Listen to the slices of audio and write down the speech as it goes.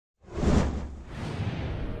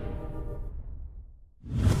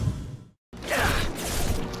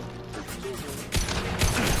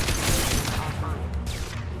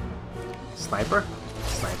Sniper?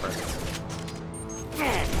 Sniper.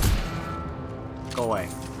 Go away.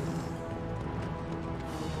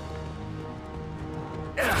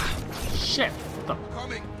 Shit! What the?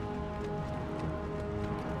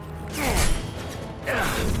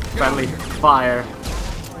 Friendly fire.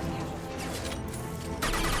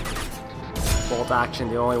 Bolt action,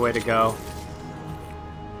 the only way to go.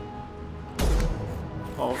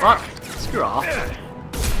 Oh, fuck! Screw off.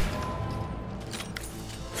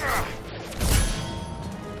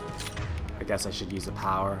 I guess I should use the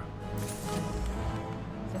power.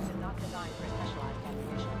 System not designed for specialized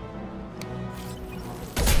ammunition.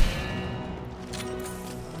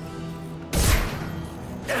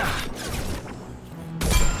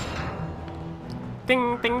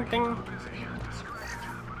 Ding, ding, ding.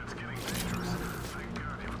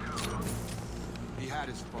 He had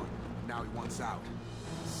his fun. Now he wants out.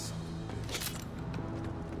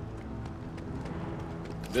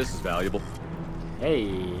 This is valuable.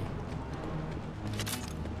 Hey.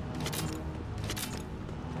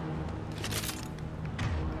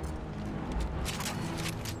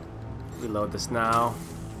 Reload this now.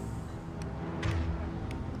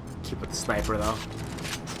 Keep with the sniper though.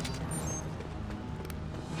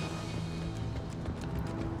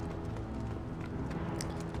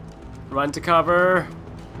 Run to cover.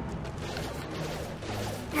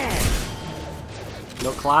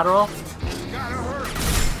 No collateral.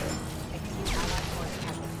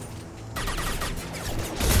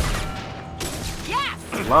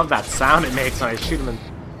 I love that sound it makes when I shoot him in.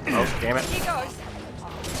 Oh, damn it. He goes.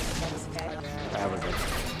 That was it.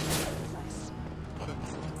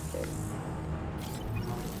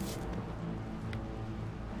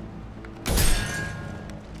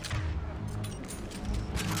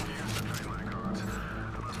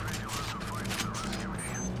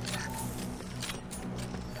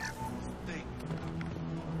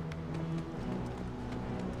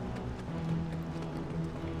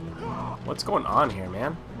 What's going on here,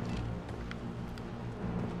 man?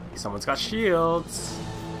 Someone's got shields.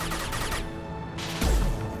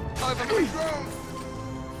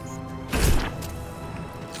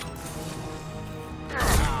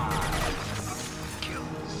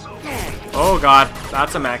 Oh god,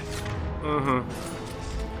 that's a mech. Mm-hmm.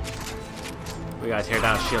 We gotta tear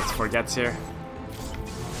down shields before it gets here.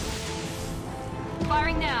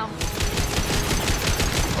 Firing now.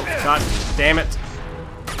 God damn it.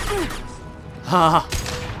 Ha.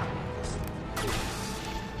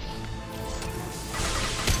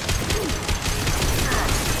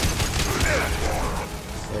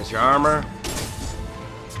 There's your armor.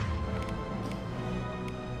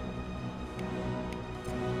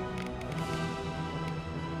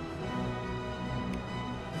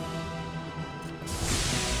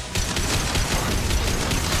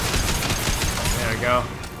 There we go.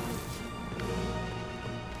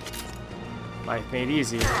 Life made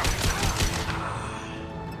easy.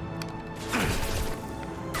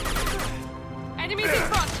 Enemies in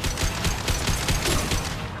front.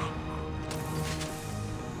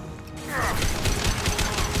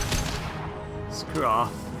 Screw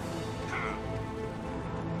off.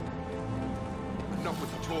 Enough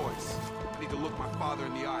with the toys. I need to look my father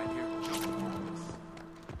in the eye here.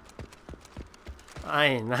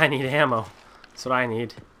 I need ammo. That's what I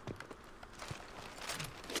need.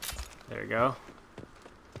 There we go.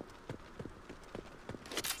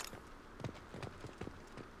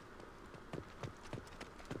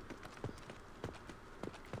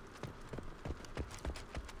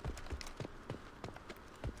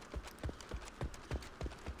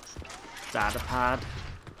 Data pad.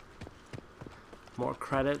 More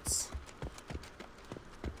credits.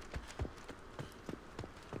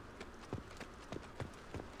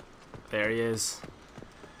 There he is.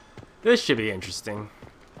 This should be interesting.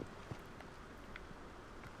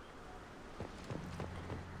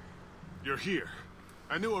 You're here.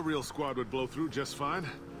 I knew a real squad would blow through just fine.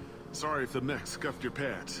 Sorry if the mech scuffed your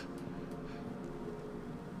pads.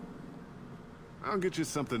 I'll get you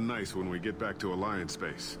something nice when we get back to Alliance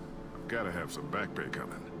space. Gotta have some back pay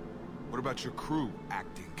coming. What about your crew,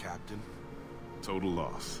 acting captain? Total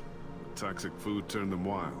loss. Toxic food turned them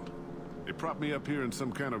wild. They propped me up here in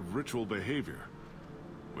some kind of ritual behavior.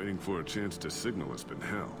 Waiting for a chance to signal has been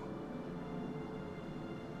hell.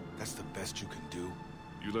 That's the best you can do?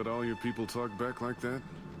 You let all your people talk back like that?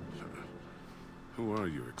 Who are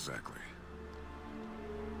you exactly?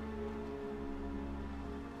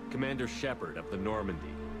 Commander Shepard of the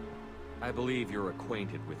Normandy. I believe you're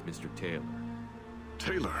acquainted with Mr. Taylor.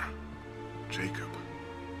 Taylor? Jacob?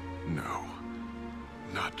 No.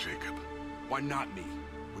 Not Jacob. Why not me?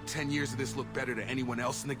 Would 10 years of this look better to anyone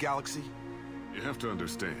else in the galaxy? You have to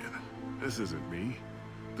understand, This isn't me.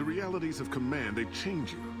 The realities of command, they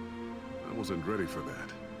change you. I wasn't ready for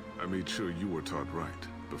that. I made sure you were taught right.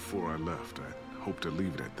 Before I left, I hoped to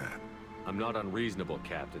leave it at that. I'm not unreasonable,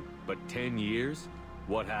 Captain, but 10 years?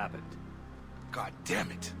 What happened? God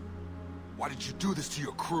damn it! Why did you do this to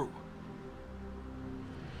your crew?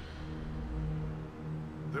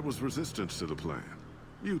 There was resistance to the plan.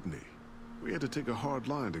 Mutiny. We had to take a hard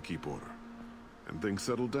line to keep order. And things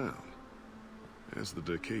settled down. As the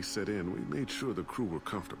decay set in, we made sure the crew were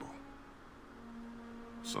comfortable.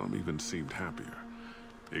 Some even seemed happier.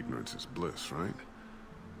 Ignorance is bliss, right?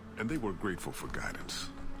 And they were grateful for guidance,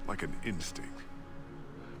 like an instinct.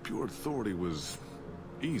 Pure authority was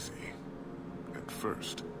easy, at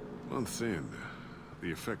first. Months in,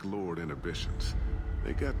 the effect lowered inhibitions.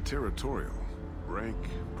 They got territorial. Rank,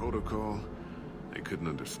 protocol, they couldn't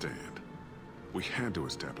understand. We had to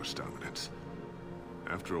establish dominance.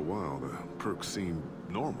 After a while, the perks seemed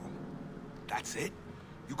normal. That's it?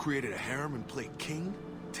 You created a harem and played king?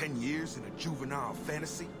 10 years in a juvenile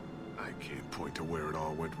fantasy? I can't point to where it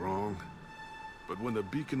all went wrong. But when the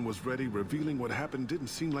beacon was ready, revealing what happened didn't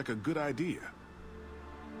seem like a good idea.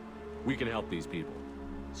 We can help these people.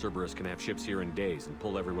 Cerberus can have ships here in days and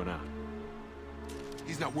pull everyone out.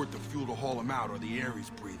 He's not worth the fuel to haul him out or the air he's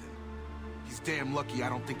breathing. He's damn lucky I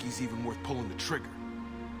don't think he's even worth pulling the trigger.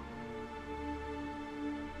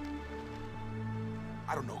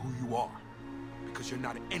 I don't know who you are, because you're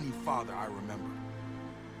not any father I remember.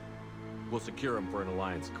 We'll secure him for an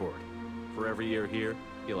alliance court. For every year here,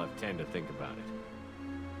 he'll have 10 to think about it.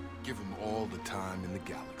 Give him all the time in the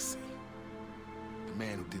galaxy. The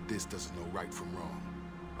man who did this doesn't know right from wrong.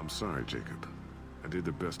 I'm sorry, Jacob. I did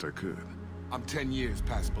the best I could. I'm 10 years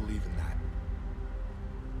past believing that.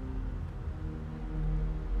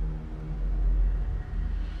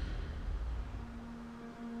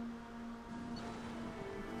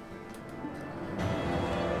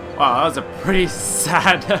 Wow, that was a pretty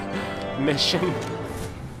sad mission.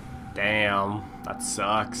 Damn, that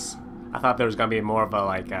sucks. I thought there was gonna be more of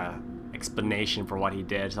a explanation for what he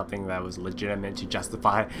did, something that was legitimate to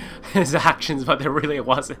justify his actions, but there really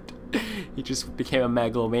wasn't. He just became a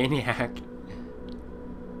megalomaniac.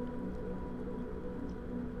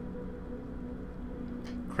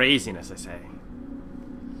 Craziness, I say.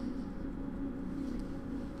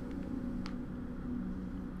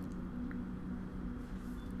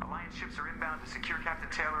 Alliance ships are inbound to secure Captain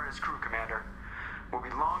Taylor and his crew, Commander. We'll be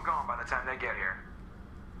long gone by the time they get here.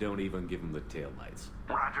 Don't even give him the taillights.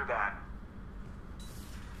 Roger that.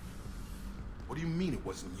 What do you mean it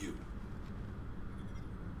wasn't you?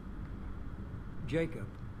 Jacob,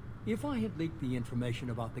 if I had leaked the information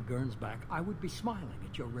about the Gernsback, I would be smiling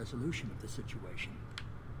at your resolution of the situation.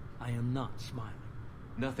 I am not smiling.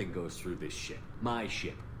 Nothing goes through this ship, my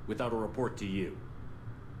ship, without a report to you.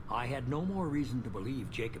 I had no more reason to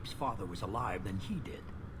believe Jacob's father was alive than he did.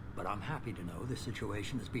 But I'm happy to know the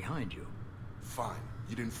situation is behind you. Fine.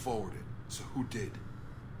 You didn't forward it. So who did?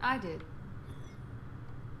 I did.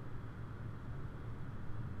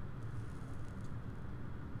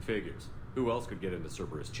 Figures. Who else could get into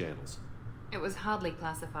Cerberus channels? It was hardly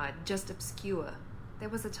classified, just obscure. There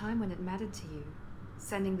was a time when it mattered to you.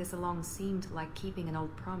 Sending this along seemed like keeping an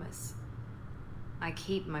old promise. I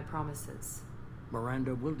keep my promises.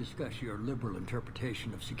 Miranda, we'll discuss your liberal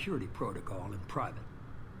interpretation of security protocol in private.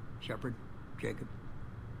 Shepard, Jacob.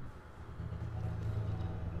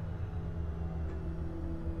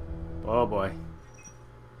 Oh boy.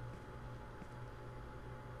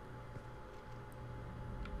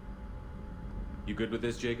 You good with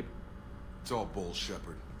this, Jacob? It's all bull,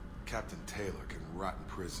 Shepard. Captain Taylor can rot in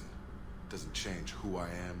prison. Doesn't change who I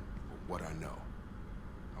am or what I know.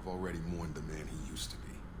 I've already mourned the man he used to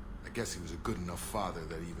be. I guess he was a good enough father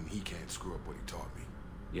that even he can't screw up what he taught me.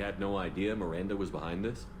 You had no idea Miranda was behind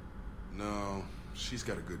this? No, she's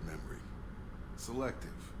got a good memory. Selective,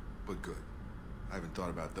 but good. I haven't thought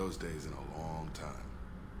about those days in a long time.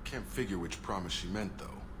 Can't figure which promise she meant,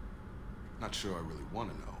 though. Not sure I really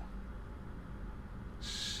want to know.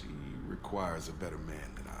 She requires a better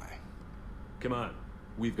man than I. Come on,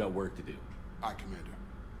 we've got work to do. Aye, Commander.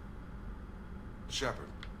 Shepard,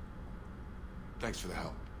 thanks for the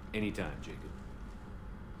help. Anytime, Jacob.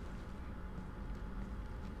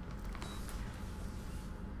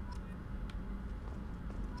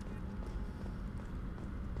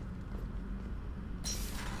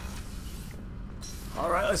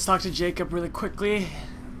 Alright, let's talk to Jacob really quickly.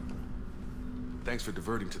 Thanks for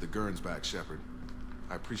diverting to the Gernsback, Shepard.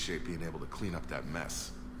 I appreciate being able to clean up that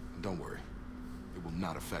mess. And don't worry, it will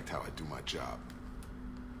not affect how I do my job.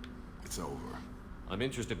 It's over. I'm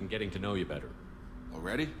interested in getting to know you better.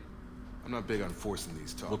 Already? I'm not big on forcing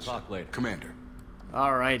these talks. We'll talk later. Commander.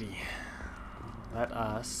 Alrighty. Let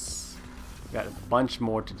us... We got a bunch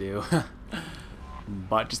more to do.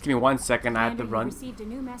 But just give me 1 second, I have to run. You received a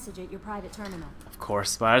new message at your private terminal. Of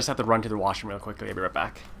course, but I just have to run to the washroom real quickly. I'll be right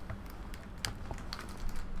back.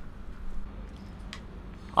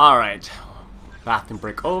 Alright. Bathroom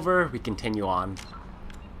break over. We continue on.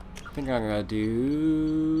 I think I'm gonna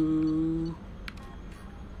do...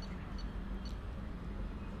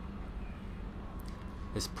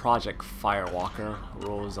 this Project Firewalker,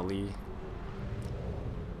 Rosalie.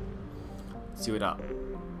 Let's do it up.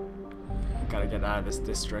 Gotta get out of this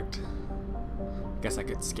district. Guess I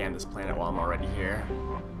could scan this planet while I'm already here.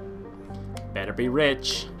 Better be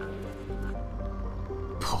rich.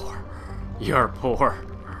 Poor. You're poor.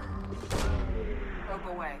 Probe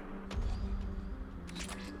away.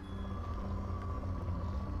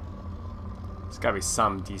 There's gotta be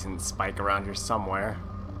some decent spike around here somewhere.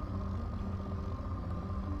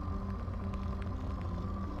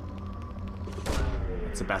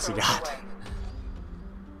 That's the best you got.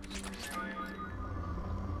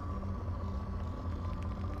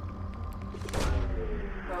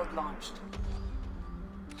 Launched.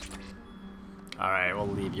 Alright, we'll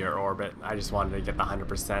leave your orbit. I just wanted to get the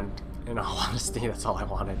 100%. In all honesty, that's all I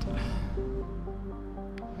wanted.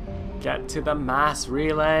 Get to the mass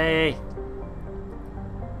relay!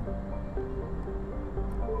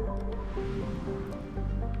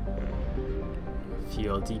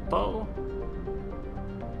 Fuel depot.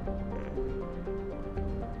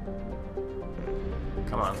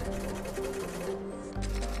 Come on.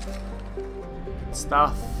 Good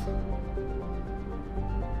stuff.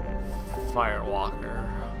 Firewalker.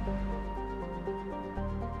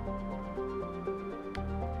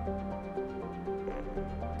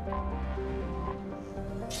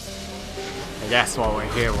 I guess while we're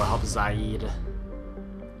here, we'll help Zaid.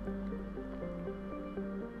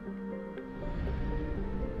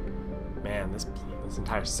 Man, this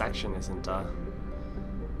entire section isn't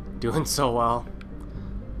doing so well.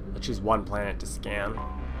 Let's choose one planet to scan.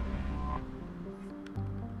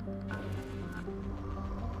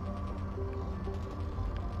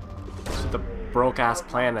 The broke-ass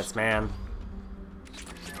planets, man.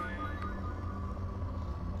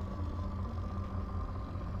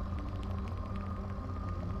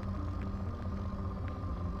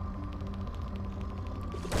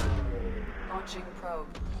 Launching probe.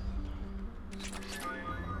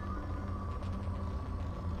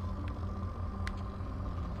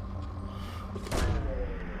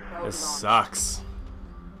 This sucks.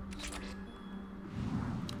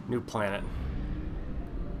 New planet.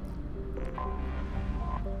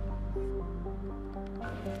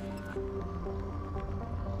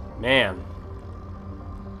 Man,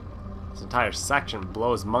 this entire section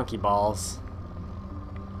blows monkey balls.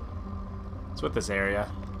 What's with this area?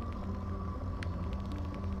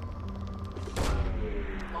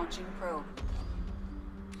 Launching probe.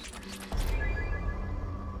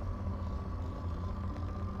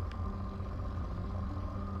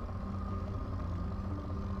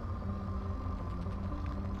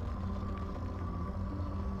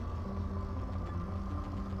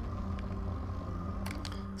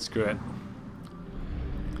 Screw it.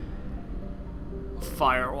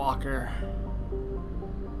 Firewalker.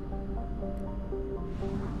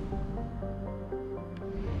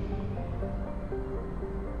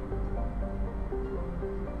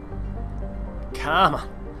 Come on.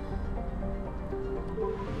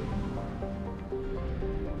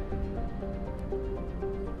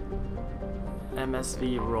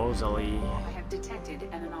 MSV Rosalie. I have detected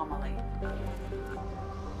an anomaly.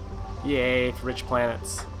 Yay, for rich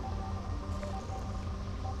planets.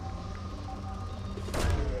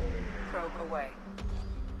 Probe away.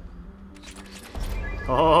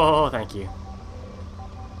 Oh, thank you.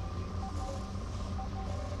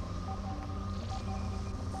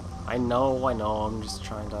 I know, I'm just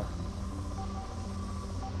trying to...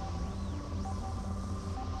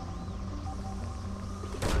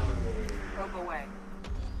 Probe away.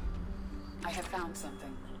 I have found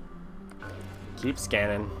something. Keep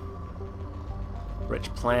scanning.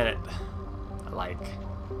 Rich planet. I like.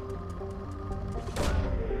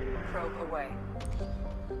 Probe away.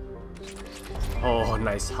 Oh,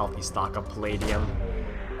 nice healthy stock of palladium.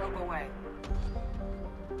 Probe away.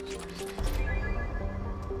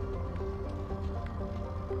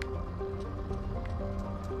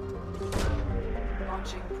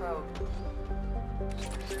 Launching probe.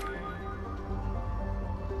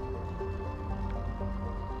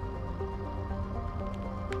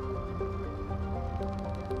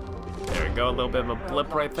 There we go, a little bit of a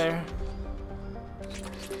blip right there.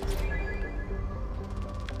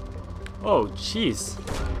 Oh, jeez.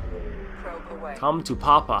 Probe away. Come to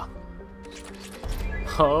Papa.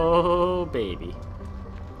 Oh, baby.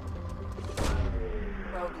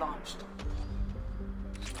 Probe launched.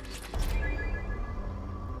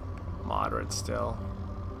 Moderate still.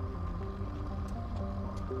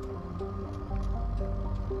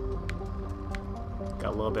 Got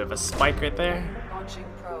a little bit of a spike right there. Launching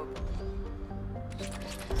probe.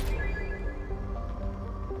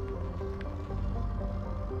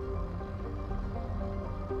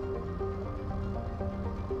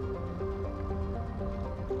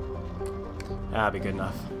 That'll be good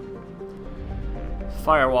enough.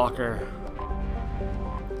 Firewalker.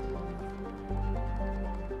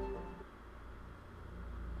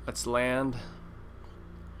 Let's land.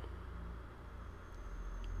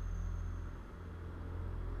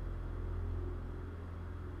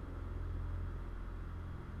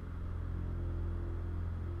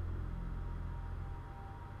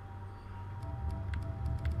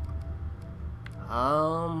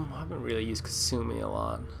 I haven't really used Kasumi a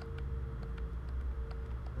lot.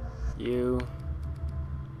 You,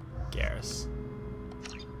 Garrus.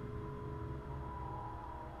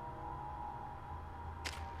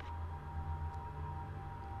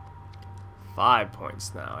 $5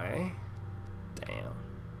 points now, eh? Damn.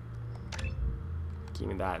 Give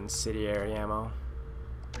me that incendiary ammo.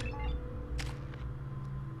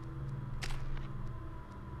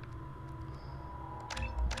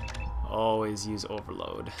 Always use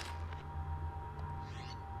overload.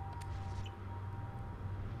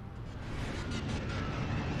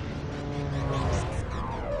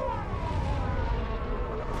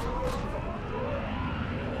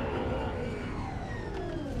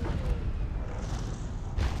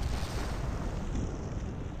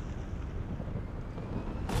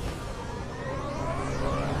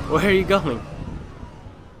 Where are you going?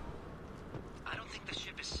 I don't think the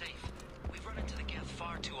ship is safe. We've run into the Geth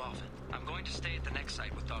far too often. I'm going to stay at the next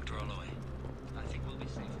site with Dr. Aloy. I think we'll be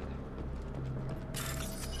safe there.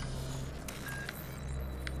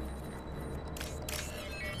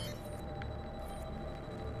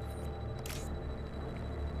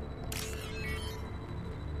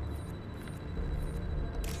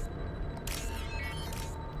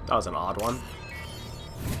 That was an odd one.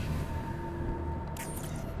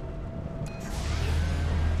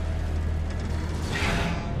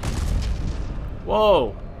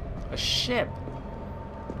 Whoa! A ship!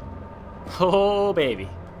 Oh, baby.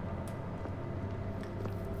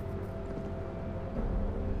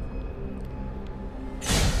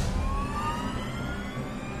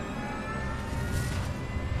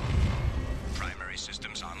 Primary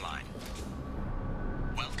systems online.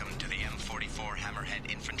 Welcome to the M-44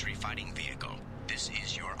 Hammerhead Infantry Fighting Vehicle. This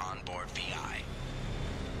is your onboard VI.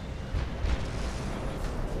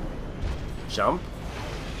 Jump?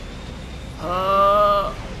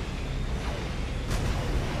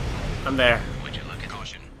 I'm there. Would you look at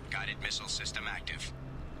caution? Guided missile system active.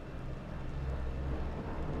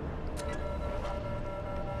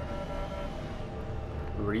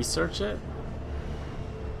 Research it?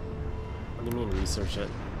 What do you mean research it?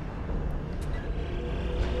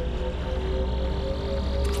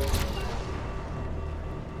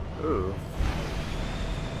 Ooh.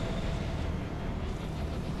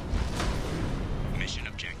 Mission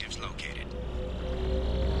objectives located.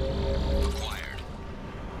 Acquired.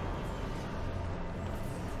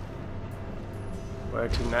 Where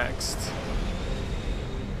to next?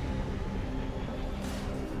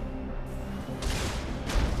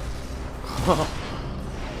 Come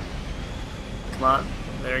on,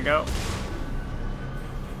 there you go.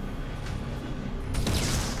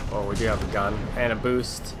 Oh, we do have a gun and a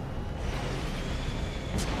boost.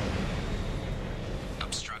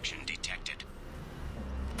 Obstruction detected.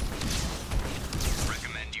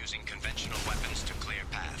 Recommend using conventional weapons to clear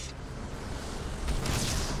path.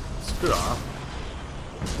 Screw off.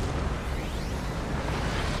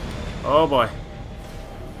 Oh boy.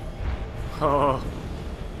 Oh.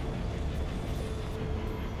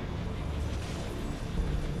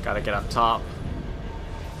 Gotta get up top.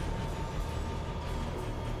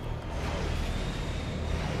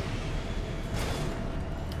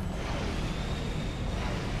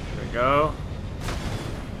 There we go.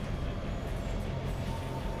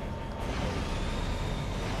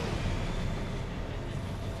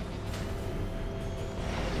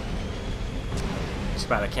 Just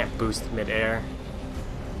bad I can't boost mid-air.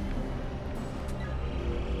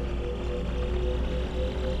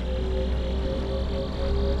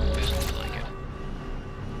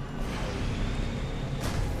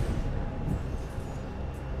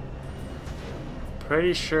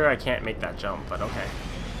 Pretty sure I can't make that jump, but okay.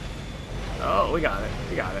 Oh, we got it.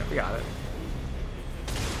 We got it. We got it.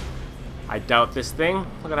 I doubt this thing.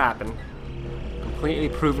 Look what happened. Completely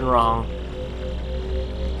proven wrong.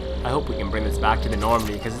 I hope we can bring this back to the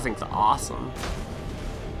Normandy because this thing's awesome.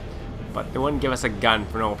 But they wouldn't give us a gun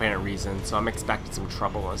for no apparent reason, so I'm expecting some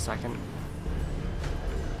trouble in a second.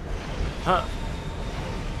 Huh.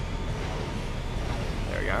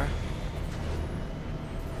 There we are.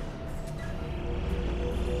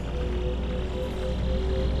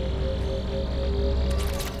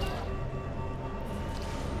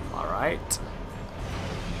 Alright.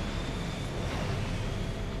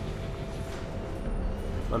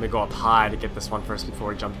 Let me go up high to get this one first before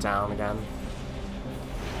we jump down again.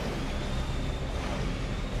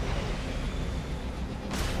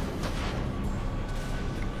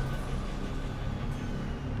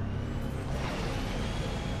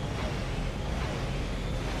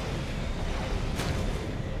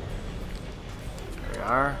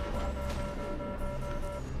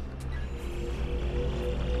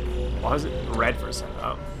 Why was it red for a second?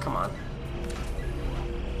 Oh, come on.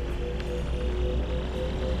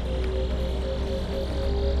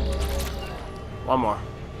 One more.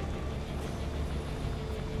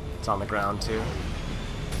 It's on the ground too.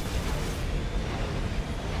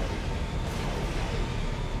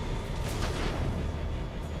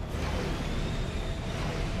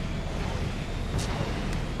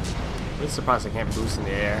 I'm really surprised I can't boost in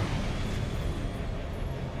the air.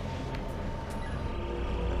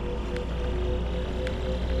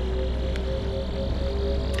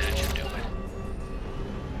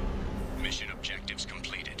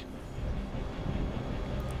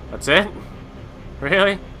 That's it?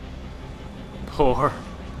 Really? Poor.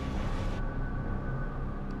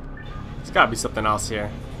 There's gotta be something else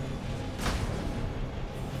here.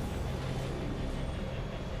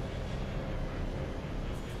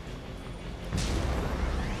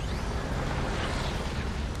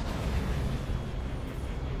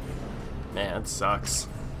 Man, it sucks.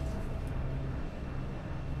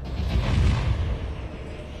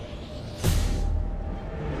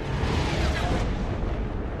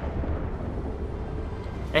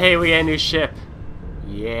 Hey, we got a new ship.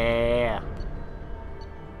 Yeah.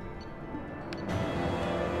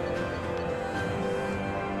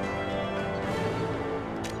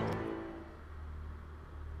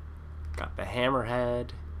 Got the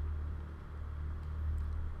hammerhead.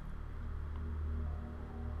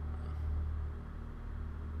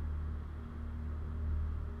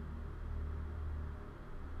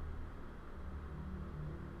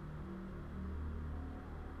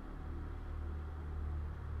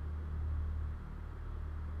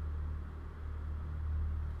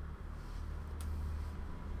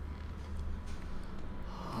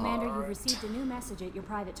 Commander, you've received a new message at your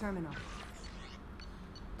private terminal.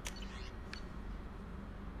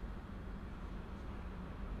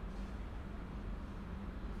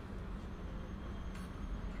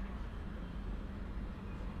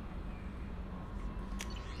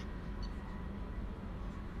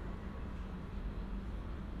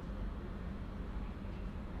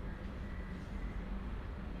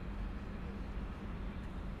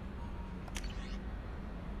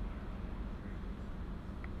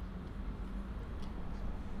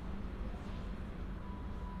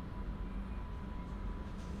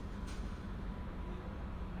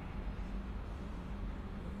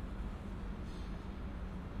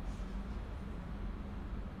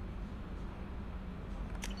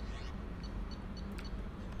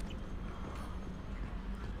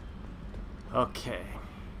 Okay.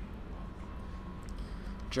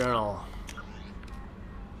 Journal.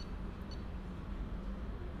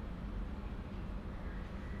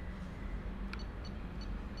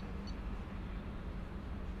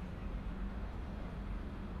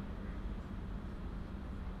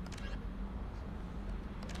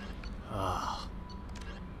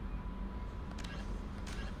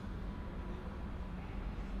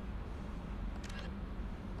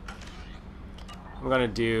 I'm gonna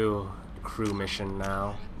do crew mission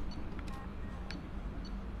now.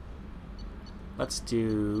 Let's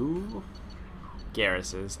do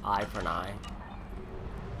Garrus's eye for an eye.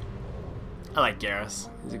 I like Garrus.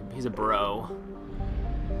 He's a bro.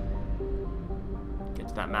 Get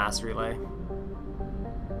to that mass relay.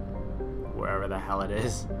 Wherever the hell it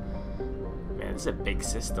is. Man, this is a big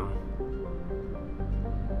system.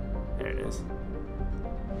 There it is.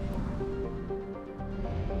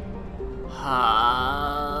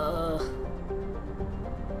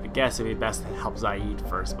 I guess it'd be best to help Zaid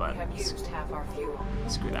first, but We have used half our fuel.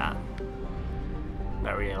 screw that.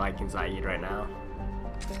 Not really liking Zaid right now.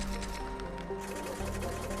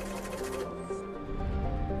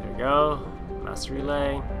 There we go. Master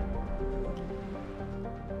relay.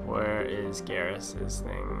 Where is Garrus's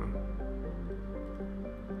thing?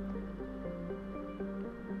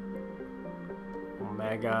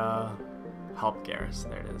 Omega help Garrus.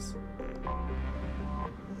 There it is.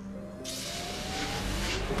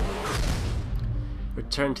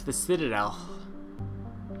 Return to the Citadel.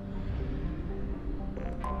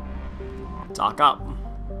 Dock up.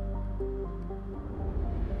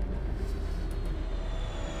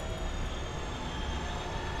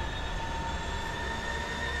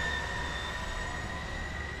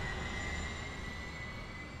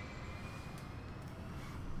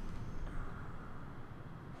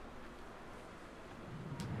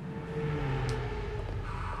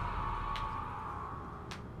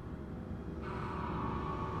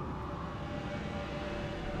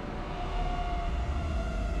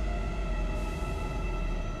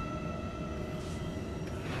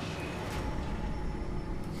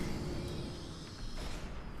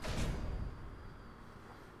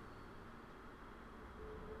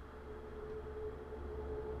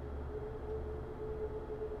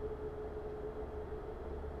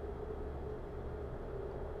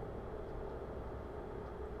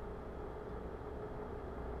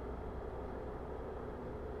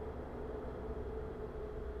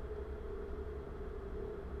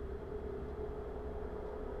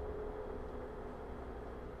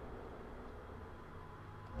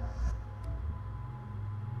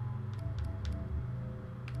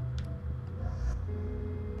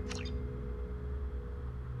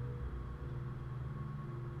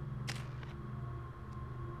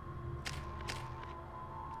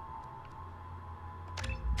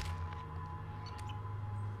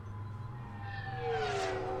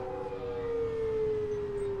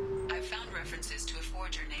 References to a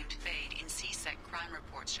forger named Fade in C-Sec crime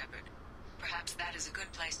reports, Shepard. Perhaps that is a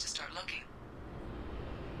good place to start looking.